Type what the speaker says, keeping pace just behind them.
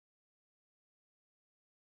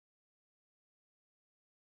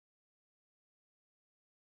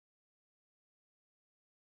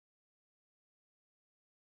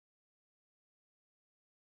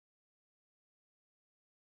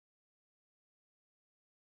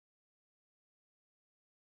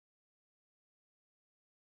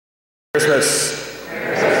Christmas.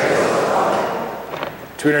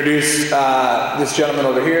 To introduce this gentleman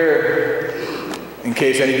over here, in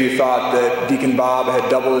case any of you thought that Deacon Bob had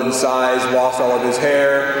doubled in size, lost all of his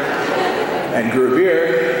hair, and grew a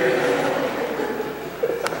beard.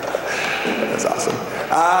 That's awesome.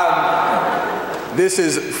 This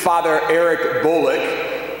is Father Eric Bolick.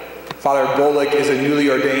 Father Bolick is a newly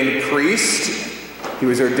ordained priest. He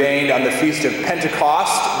was ordained on the Feast of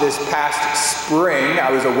Pentecost this past spring. I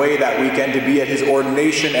was away that weekend to be at his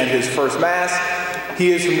ordination and his first Mass. He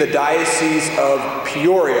is from the Diocese of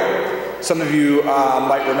Peoria. Some of you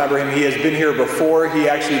might remember him. He has been here before. He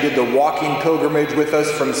actually did the walking pilgrimage with us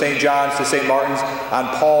from St. John's to St. Martin's on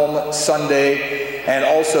Palm Sunday. And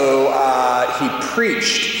also, he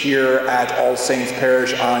preached here at All Saints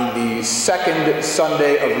Parish on the second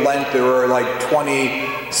Sunday of Lent. There were like 20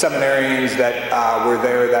 seminarians that were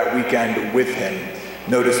there that weekend with him.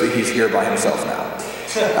 Notice that he's here by himself now.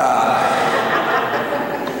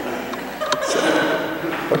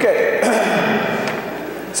 Okay.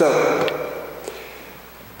 So,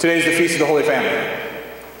 today's the Feast of the Holy Family.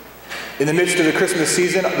 In the midst of the Christmas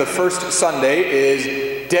season, the first Sunday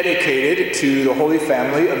is dedicated to the Holy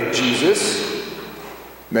Family of Jesus,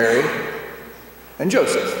 Mary, and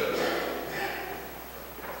Joseph.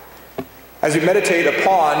 As we meditate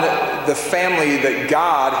upon the family that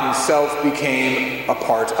God himself became a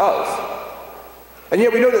part of. And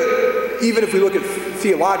yet we know that even if we look at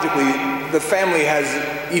theologically, the family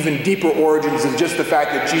has even deeper origins than just the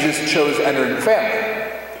fact that Jesus chose to enter into the family.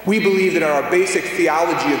 We believe that in our basic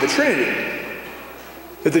theology of the Trinity,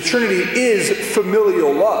 that the Trinity is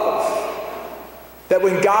familial love. That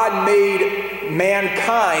when God made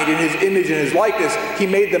mankind in his image and his likeness, he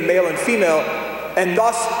made them male and female, and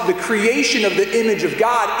thus the creation of the image of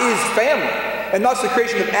God is family. And thus the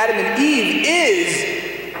creation of Adam and Eve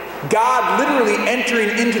is God literally entering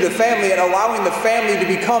into the family and allowing the family to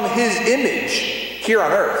become his image here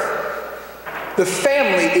on earth. The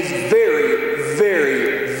family is very,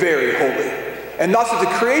 very, very holy. And thus at the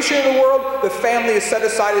creation of the world, the family is set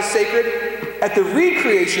aside as sacred. At the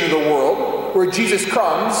recreation of the world, where Jesus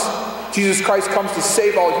Christ comes to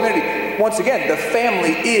save all humanity, once again, the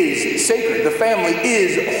family is sacred. The family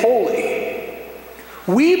is holy.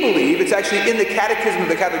 We believe, it's actually in the Catechism of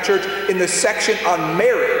the Catholic Church, in the section on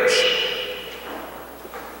marriage.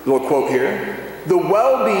 A little quote here. The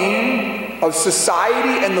well-being of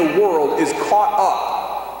society and the world is caught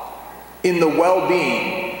up in the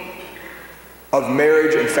well-being of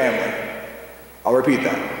marriage and family. I'll repeat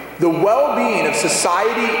that. The well-being of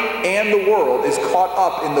society and the world is caught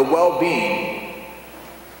up in the well-being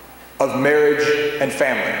of marriage and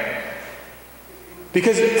family.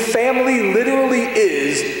 Because family literally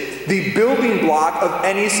is the building block of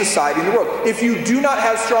any society in the world. If you do not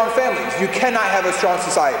have strong families, you cannot have a strong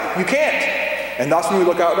society. You can't. And thus when we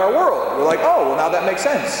look out in our world, we're like, oh, well now that makes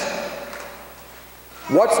sense.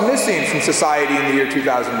 What's missing from society in the year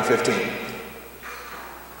 2015?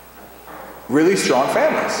 Really strong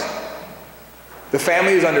families. The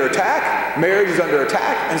family is under attack, marriage is under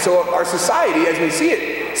attack, and so our society, as we see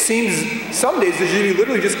it, seems some days to be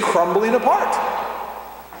literally just crumbling apart.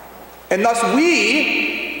 And thus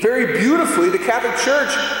we, very beautifully, the Catholic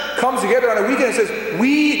Church comes together on a weekend and says,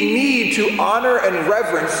 we need to honor and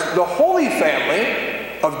reverence the Holy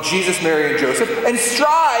Family of Jesus, Mary, and Joseph, and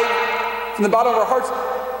strive from the bottom of our hearts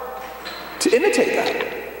to imitate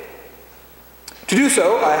that. To do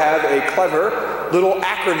so, I have a clever little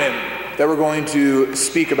acronym that we're going to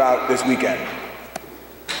speak about this weekend.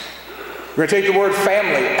 We're going to take the word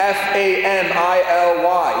family, F-A-M-I-L-Y,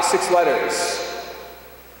 6 letters.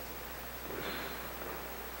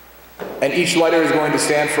 And each letter is going to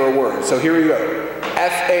stand for a word. So here we go.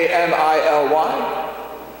 F-A-M-I-L-Y.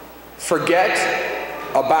 Forget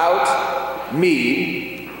about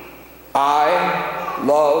me. I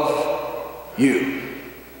love you.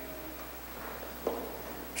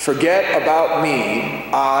 Forget about me,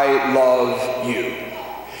 I love you.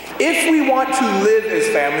 If we want to live as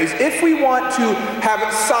families, if we want to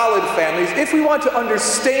have solid families, if we want to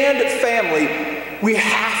understand family, we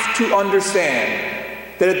have to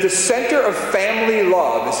understand that at the center of family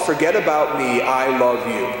love is forget about me, I love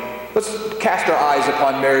you. Let's cast our eyes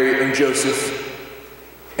upon Mary and Joseph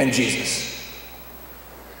and Jesus.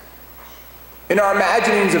 In our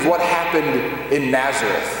imaginings of what happened in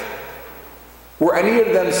Nazareth, were any of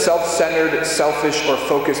them self-centered, selfish, or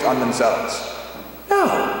focused on themselves?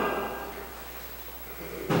 No.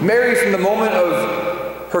 Mary, from the moment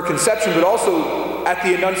of her conception, but also at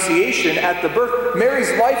the Annunciation, at the birth, Mary's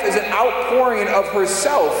life is an outpouring of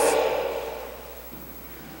herself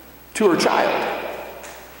to her child.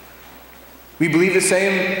 We believe the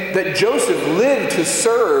same, that Joseph lived to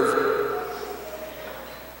serve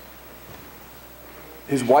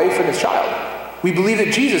his wife and his child. We believe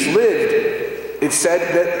that Jesus lived, it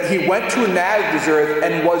said that he went to Nazareth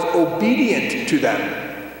and was obedient to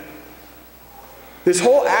them. This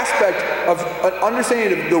whole aspect of an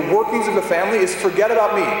understanding of the workings of the family is forget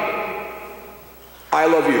about me. I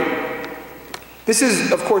love you. This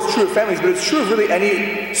is, of course, true of families, but it's true of really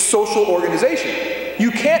any social organization. You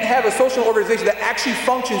can't have a social organization that actually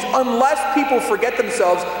functions unless people forget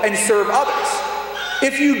themselves and serve others.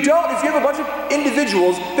 If you don't, if you have a bunch of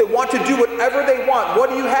individuals that want to do whatever they want, what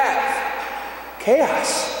do you have?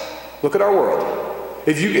 Chaos. Look at our world.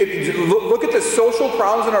 If you look at the social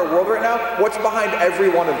problems in our world right now, what's behind every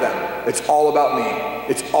one of them? It's all about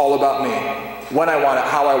me. It's all about me. When I want it,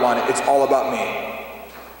 how I want it, it's all about me.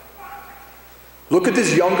 Look at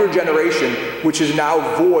this younger generation, which is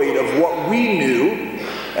now void of what we knew,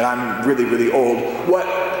 and I'm really, really old, what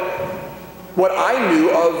I knew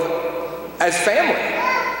of as family.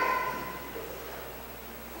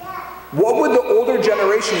 What would the older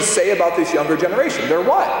generation say about this younger generation? They're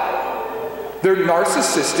what? They're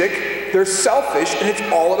narcissistic, they're selfish, and it's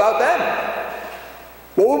all about them.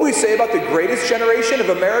 What would we say about the greatest generation of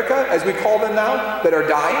America, as we call them now, that are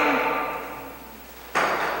dying?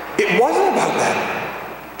 It wasn't about them.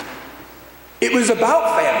 It was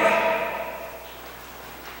about family.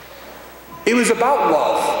 It was about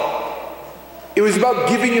love. It was about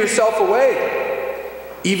giving yourself away,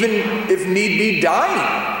 even if need be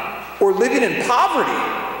dying or living in poverty,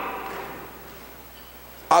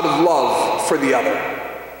 out of love for the other.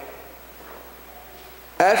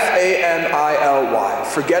 Family.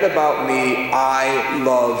 Forget about me, I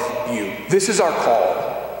love you. This is our call.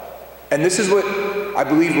 And this is what I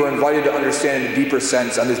believe we're invited to understand in a deeper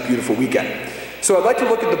sense on this beautiful weekend. So I'd like to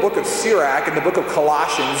look at the book of Sirach and the book of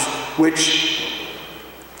Colossians, which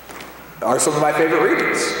are some of my favorite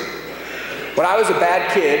readings. When I was a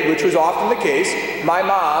bad kid, which was often the case, my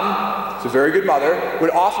mom, who's a very good mother,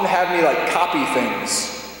 would often have me like copy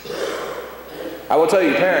things. I will tell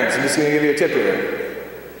you, parents, I'm just going to give you a tip here.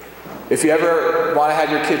 If you ever want to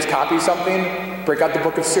have your kids copy something, break out the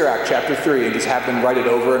book of Sirach, chapter 3, and just have them write it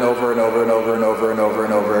over and over and over and over and over and over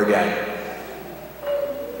and over again.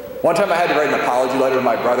 One time I had to write an apology letter to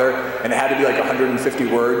my brother, and it had to be like 150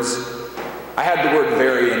 words. I had the word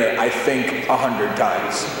very in it, I think, 100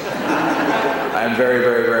 times. I am very,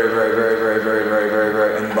 very, very, very, very, very, very, very, very,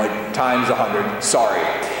 very, and like times 100. Sorry.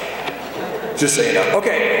 Just so you know.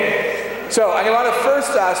 Okay. So I want to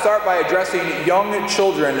first start by addressing young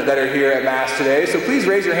children that are here at Mass today. So please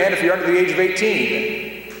raise your hand if you're under the age of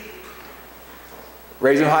 18.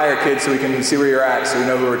 Raise them higher, kids, so we can see where you're at, so we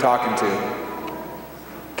know who we're talking to.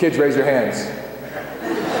 Kids, raise your hands.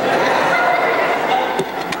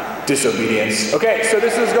 Disobedience. Okay, so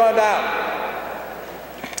this is going down.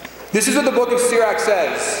 This is what the book of Sirach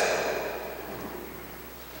says.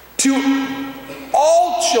 To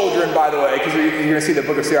all children, by the way, because you're going to see the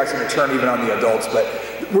book of Sirach is going to turn even on the adults, but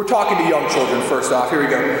we're talking to young children first off. Here we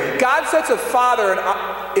go. God sets a father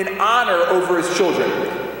in honor over his children.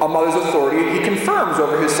 A mother's authority he confirms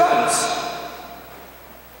over his sons.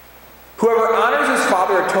 Whoever honors his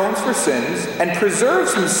father atones for sins and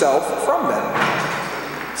preserves himself from them.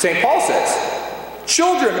 St. Paul says,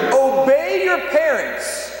 children, obey your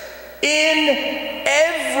parents in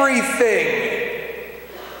everything,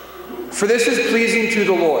 for this is pleasing to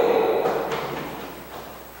the Lord.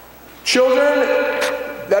 Children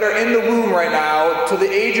that are in the womb right now to the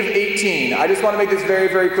age of 18, I just want to make this very,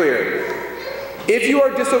 very clear. If you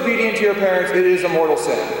are disobedient to your parents, it is a mortal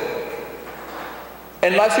sin.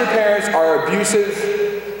 Unless your parents are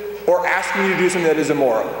abusive or asking you to do something that is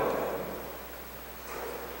immoral.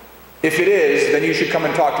 If it is, then you should come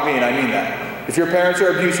and talk to me, and I mean that. If your parents are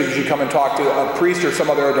abusive, you should come and talk to a priest or some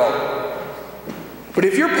other adult. But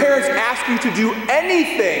if your parents ask you to do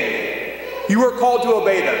anything, you are called to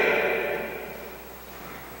obey them.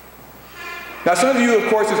 Now some of you, of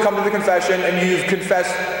course, have come to the confession and you've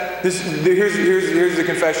confessed this. Here's the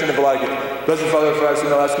confession of a lot of you. Blessed Father, for us, the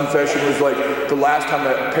last confession was like the last time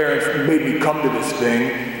that parents made me come to this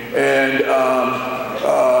thing, and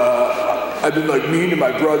I've been like mean to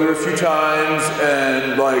my brother a few times,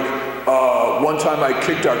 and like one time I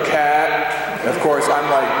kicked our cat. And of course, I'm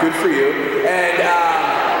like, good for you. And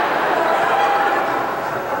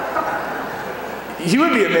you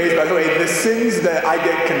would be amazed, by the way, the sins that I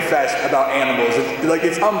get confessed about animals.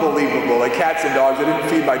 It's unbelievable. Like cats and dogs. I didn't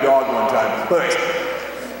feed my dog one time. But anyways,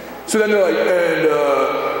 so then they're like, and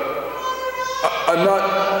I'm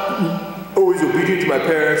not always obedient to my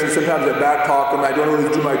parents, and sometimes I backtalk them, I don't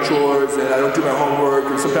always do my chores, and I don't do my homework,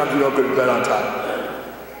 and sometimes we don't go to bed on time.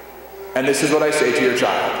 And this is what I say to your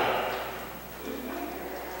child.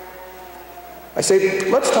 I say,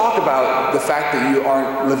 let's talk about the fact that you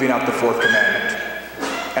aren't living out the fourth commandment.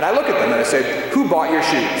 And I look at them and I say, who bought your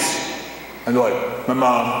shoes? And they're like, my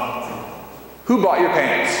mom. Who bought your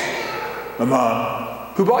pants? My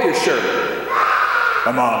mom. Who bought your shirt?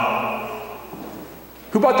 My mom.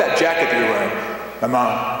 Who bought that jacket that you're wearing? My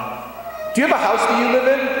mom. Do you have a house that you live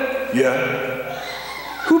in? Yeah.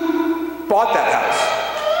 Who bought that house?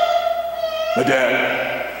 My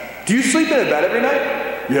dad. Do you sleep in a bed every night?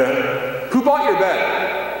 Yeah. Who bought your bed?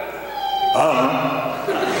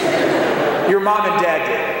 Your mom and dad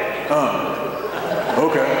did.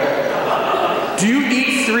 Okay. Do you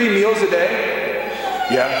eat 3 meals a day?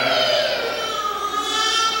 Yeah.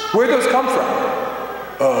 Where'd those come from?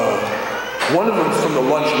 One of them's from the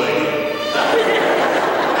lunch lady.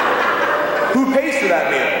 Who pays for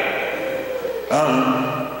that meal?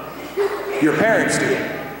 Your parents do.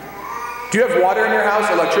 Do you have water in your house,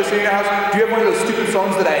 electricity in your house? Do you have one of those stupid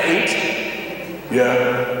phones that I hate?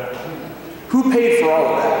 Yeah. Who paid for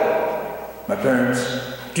all of that? My parents.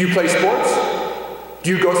 Do you play sports? Do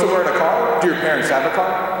you go somewhere in a car? Do your parents have a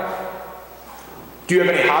car? Do you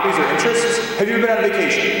have any hobbies or interests? Have you ever been on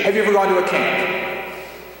vacation? Have you ever gone to a camp?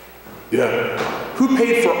 Yeah. Who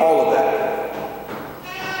paid for all of that?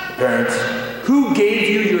 Parents. Who gave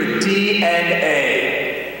you your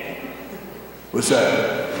DNA? What's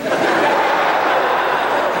that?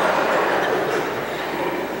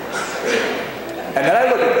 And then I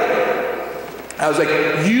look at them. I was like,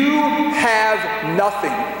 you have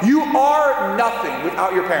nothing. You are nothing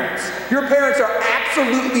without your parents. Your parents are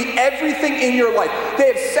absolutely everything in your life. They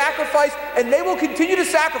have sacrificed, and they will continue to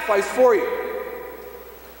sacrifice for you.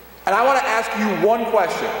 And I want to ask you one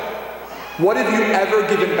question. What have you ever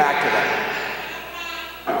given back to them?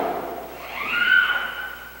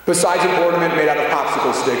 Besides an ornament made out of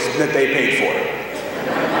popsicle sticks that they paid for.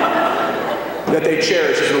 That they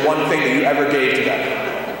cherish is the one thing that you ever gave to them.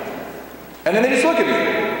 And then they just look at me.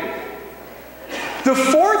 The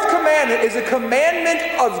fourth commandment is a commandment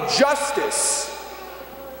of justice.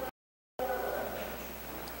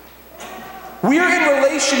 We are in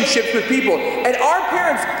relationships with people, and our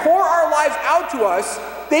parents pour our lives out to us.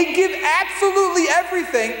 They give absolutely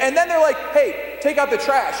everything, and then they're like, hey, take out the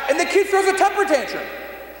trash. And the kid throws a temper tantrum.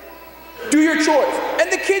 Do your chores.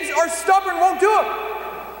 And the kids are stubborn, won't do them.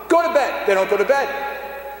 Go to bed. They don't go to bed.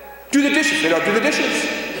 Do the dishes. They don't do the dishes.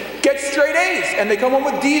 Get straight A's, and they come home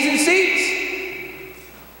with D's and C's.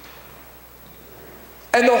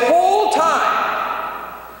 And the whole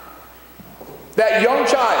time, that young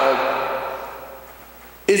child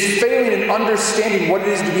is failing in understanding what it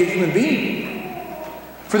is to be a human being.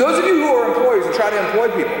 For those of you who are employers and try to employ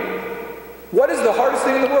people, what is the hardest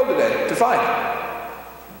thing in the world today to find?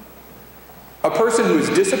 A person who is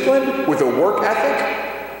disciplined with a work ethic,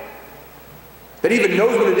 that even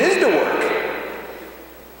knows what it is to work.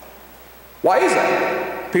 Why is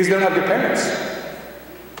that? Because they don't have good parents.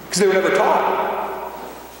 Because they were never taught.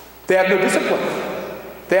 They have no discipline.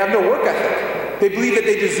 They have no work ethic. They believe that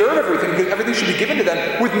they deserve everything because everything should be given to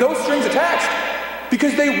them with no strings attached.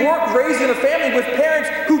 Because they weren't raised in a family with parents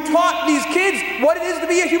who taught these kids what it is to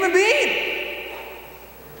be a human being.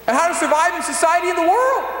 And how to survive in society and the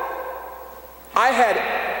world. I had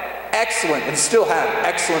excellent, and still have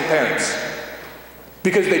excellent parents.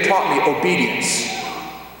 Because they taught me obedience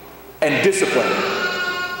and discipline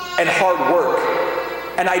and hard work.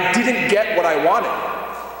 And I didn't get what I wanted.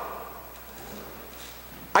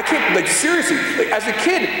 I can't, like seriously, like as a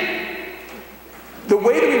kid, the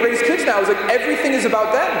way that we raise kids now is like everything is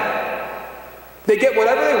about them. They get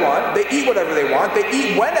whatever they want, they eat whatever they want, they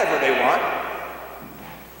eat whenever they want.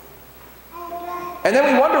 And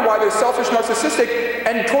then we wonder why they're selfish, narcissistic,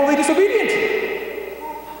 and totally disobedient.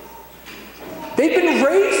 They've been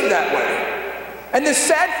raised that way. And the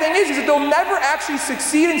sad thing is that they'll never actually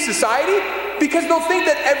succeed in society because they'll think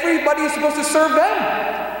that everybody is supposed to serve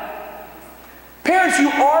them. Parents, you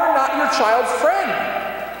are not your child's friend.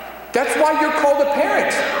 That's why you're called a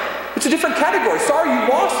parent. It's a different category. Sorry you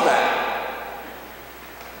lost that.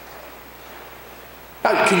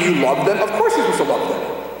 Now, can you love them? Of course you're supposed to love them.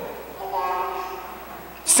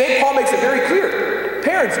 St. Paul makes it very clear.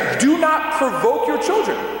 Parents, do not provoke your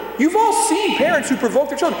children. You've all seen parents who provoke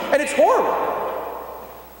their children, and it's horrible.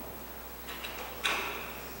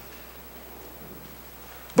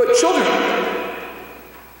 But children,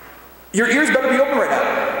 your ears better be open right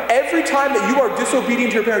now. Every time that you are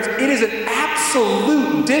disobedient to your parents, it is an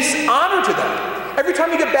absolute dishonor to them. Every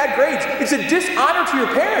time you get bad grades, it's a dishonor to your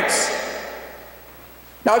parents.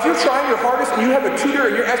 Now, if you're trying your hardest and you have a tutor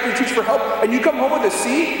and you're asking your teacher for help and you come home with a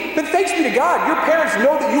C, then thanks be to God. Your parents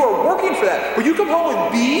know that you are working for that. When you come home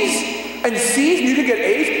with B's and C's and you can get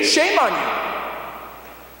A's, shame on you.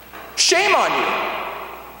 Shame on you.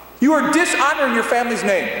 You are dishonoring your family's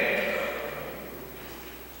name.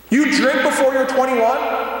 You drink before you're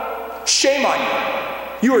 21, shame on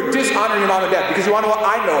you. You are dishonoring your mom and dad because you want to know what?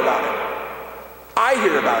 I know about it. I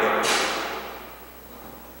hear about it.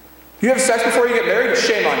 You have sex before you get married?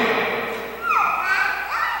 Shame on you.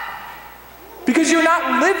 Because you're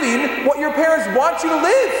not living what your parents want you to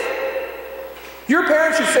live. Your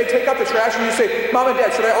parents should say, take out the trash, and you say, Mom and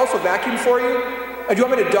Dad, should I also vacuum for you? And do you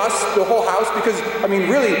want me to dust the whole house? Because,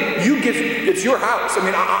 really, it's your house.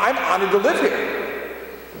 I'm honored to live here.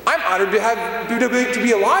 I'm honored to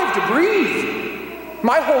be alive, to breathe.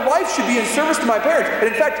 My whole life should be in service to my parents. And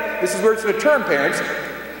in fact, this is where it's going to turn, parents.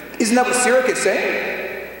 Isn't that what Sirach is saying?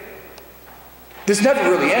 This never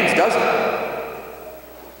really ends, does it?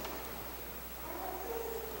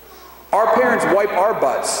 Our parents wipe our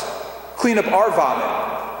butts, clean up our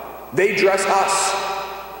vomit. They dress us.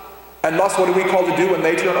 And thus, what are we called to do when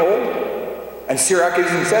they turn old? And Sirach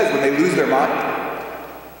even says, when they lose their mind,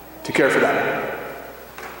 to care for them.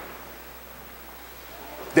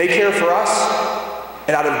 They care for us,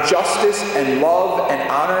 and out of justice and love and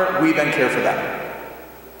honor, we then care for them.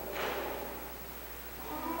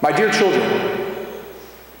 My dear children,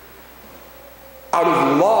 out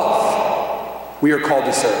of love, we are called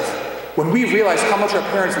to serve. When we realize how much our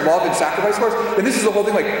parents love and sacrifice for us, and this is the whole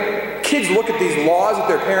thing, like, kids look at these laws that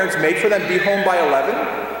their parents make for them, be home by 11,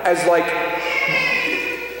 as like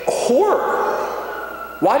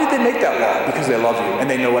horror. Why did they make that law? Because they love you, and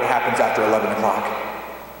they know what happens after 11 o'clock.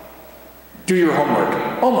 Do your homework.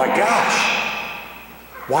 Oh my gosh.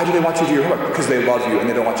 Why do they want you to do your homework? Because they love you, and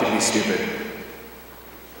they don't want you to be stupid.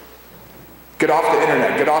 Get off the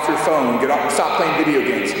internet, get off your phone, stop playing video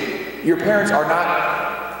games. Your parents are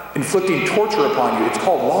not inflicting torture upon you. It's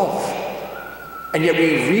called love. And yet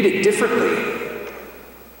we read it differently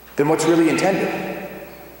than what's really intended.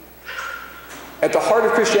 At the heart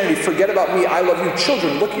of Christianity, forget about me, I love you.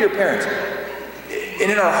 Children, look at your parents.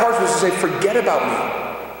 And in our hearts, we're supposed to say, forget about me,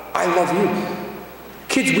 I love you.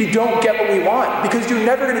 Kids, we don't get what we want because you're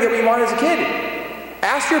never going to get what you want as a kid.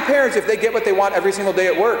 Ask your parents if they get what they want every single day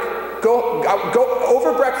at work. Go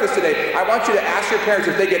over breakfast today. I want you to ask your parents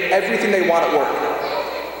if they get everything they want at work.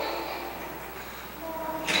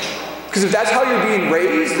 Because if that's how you're being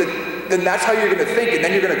raised, then that's how you're going to think, and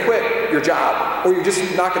then you're going to quit your job, or you're just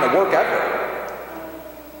not going to work ever.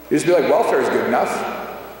 You just be like, welfare is good enough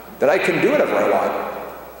that I can do whatever I want,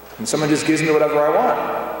 and someone just gives me whatever I want.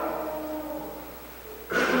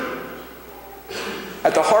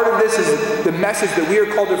 At the heart of this is the message that we are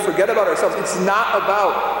called to forget about ourselves.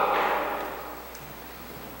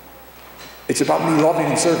 It's about me loving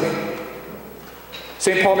and serving.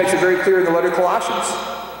 St. Paul makes it very clear in the letter to Colossians.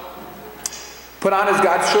 Put on as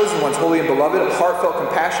God's chosen ones, holy and beloved, heartfelt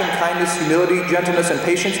compassion, kindness, humility, gentleness, and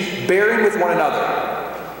patience, bearing with one another.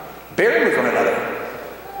 Bearing with one another.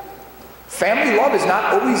 Family love is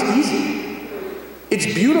not always easy. It's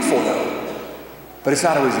beautiful, though, but it's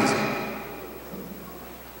not always easy.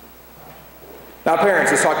 Now, parents,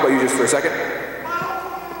 let's talk about you just for a second.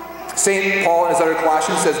 St. Paul in his letter to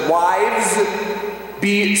Colossians says, wives,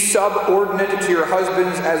 be subordinate to your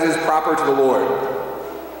husbands as is proper to the Lord.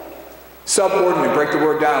 Subordinate, break the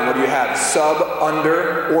word down. What do you have? Sub,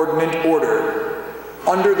 under, ordinate, order.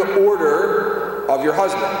 Under the order of your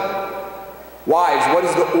husband. Wives, what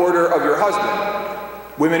is the order of your husband?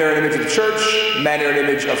 Women are an image of the church. Men are an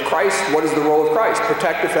image of Christ. What is the role of Christ?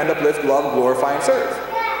 Protect, defend, uplift, love, glorify, and serve.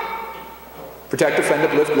 Protect, defend,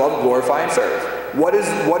 uplift, love, glorify, and serve. What is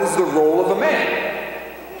the role of a man?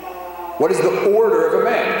 What is the order of a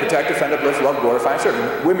man? Protect, defend, uplift, love, glorify, and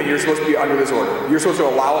serve. Women, you're supposed to be under this order. You're supposed to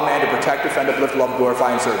allow a man to protect, defend, uplift, love,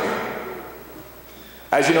 glorify, and serve you.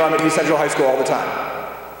 As you know, I'm at East Central High School all the time.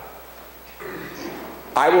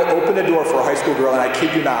 I will open the door for a high school girl, and I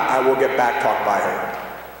kid you not, I will get back talked by her.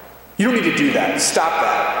 You don't need to do that. Stop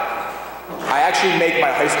that. I actually make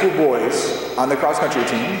my high school boys on the cross-country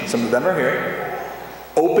team, some of them are here,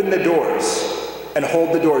 open the doors and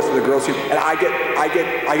hold the doors for the girls who, and I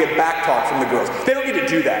get back talk from the girls. They don't need to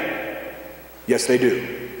do that. Yes, they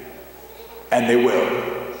do. And they will.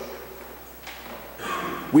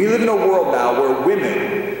 We live in a world now where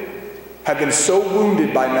women have been so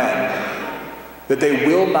wounded by men that they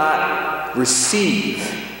will not receive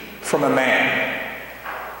from a man.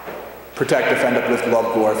 Protect, defend, uplift,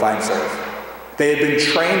 love, glorify, and serve. They have been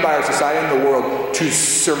trained by our society and the world to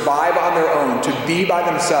survive on their own, to be by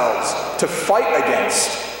themselves, to fight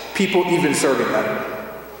against people even serving them.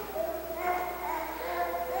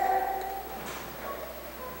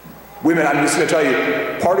 Women, I'm just going to tell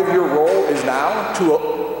you, part of your role is now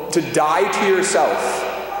to die to yourself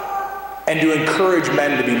and to encourage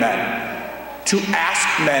men to be men, to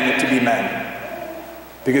ask men to be men,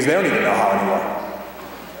 because they don't even know how anymore.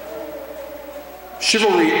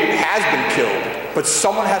 Chivalry has been killed, but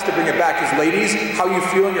someone has to bring it back, because ladies, how you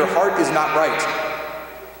feel in your heart is not right.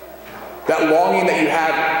 That longing that you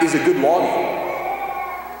have is a good longing.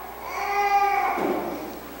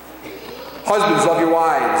 Husbands, love your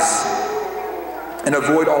wives and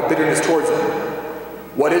avoid all bitterness towards them.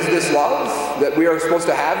 What is this love that we are supposed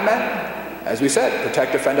to have, men? As we said,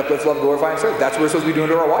 protect, defend, uplift, love, glorify, and serve. That's what we're supposed to be doing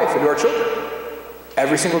to our wife and to our children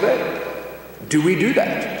every single day. Do we do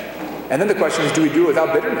that? And then the question is, do we do it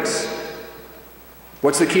without bitterness?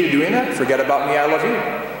 What's the key to doing that? Forget about me, I love you.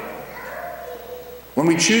 When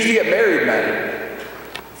we choose to get married, men,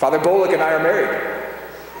 Father Bullock and I are married.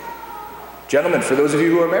 Gentlemen, for those of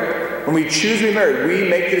you who are married, when we choose to be married, we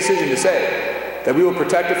make the decision to say that we will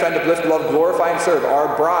protect, defend, uplift, love, glorify, and serve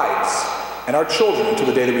our brides and our children until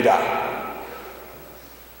the day that we die.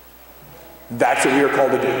 That's what we are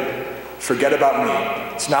called to do. Forget about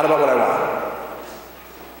me. It's not about what I want.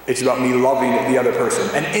 It's about me loving the other person,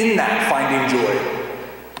 and in that, finding joy.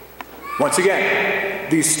 Once again,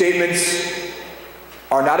 these statements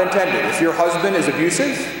are not intended. If your husband is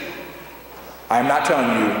abusive, I am not telling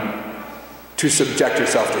you to subject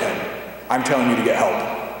yourself to him. I'm telling you to get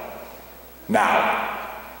help.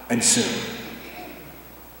 Now and soon.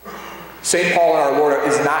 St. Paul, our Lord,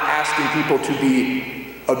 is not asking people to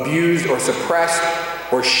be abused or suppressed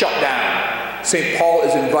or shut down. St. Paul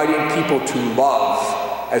is inviting people to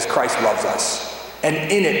love as Christ loves us. And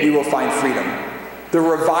in it we will find freedom. The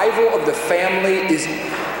revival of the family is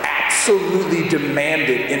absolutely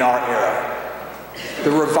demanded in our era.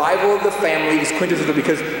 The revival of the family is quintessential,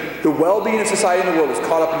 because the well-being of society in the world is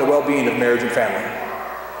caught up in the well-being of marriage and family.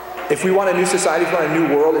 If we want a new society, if we want a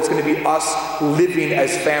new world, it's going to be us living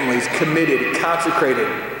as families, committed, consecrated.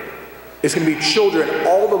 It's going to be children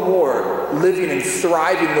all the more living and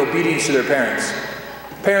thriving in obedience to their parents.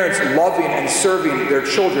 Parents loving and serving their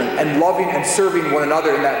children and loving and serving one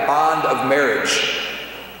another in that bond of marriage.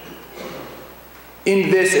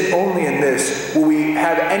 In this and only in this will we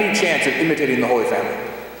have any chance of imitating the Holy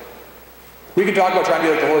Family. We can talk about trying to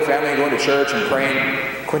be like the Holy Family and going to church and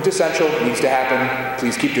praying. Quintessential, needs to happen.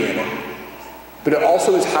 Please keep doing it. But it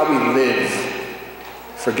also is how we live.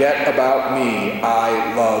 Forget about me,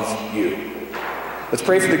 I love you. Let's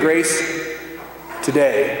pray for the grace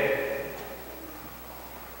today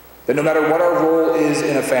that no matter what our role is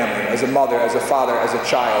in a family, as a mother, as a father, as a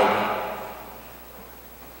child,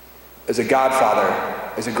 as a godfather,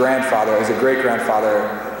 as a grandfather, as a great-grandfather,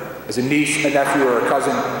 as a niece, a nephew, or a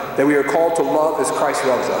cousin, that we are called to love as Christ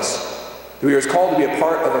loves us. That we are called to be a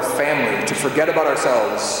part of a family, to forget about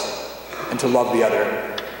ourselves, and to love the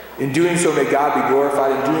other. In doing so, may God be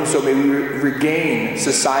glorified. In doing so, may we regain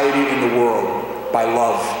society in the world by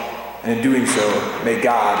love. And in doing so, may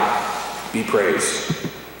God be praised.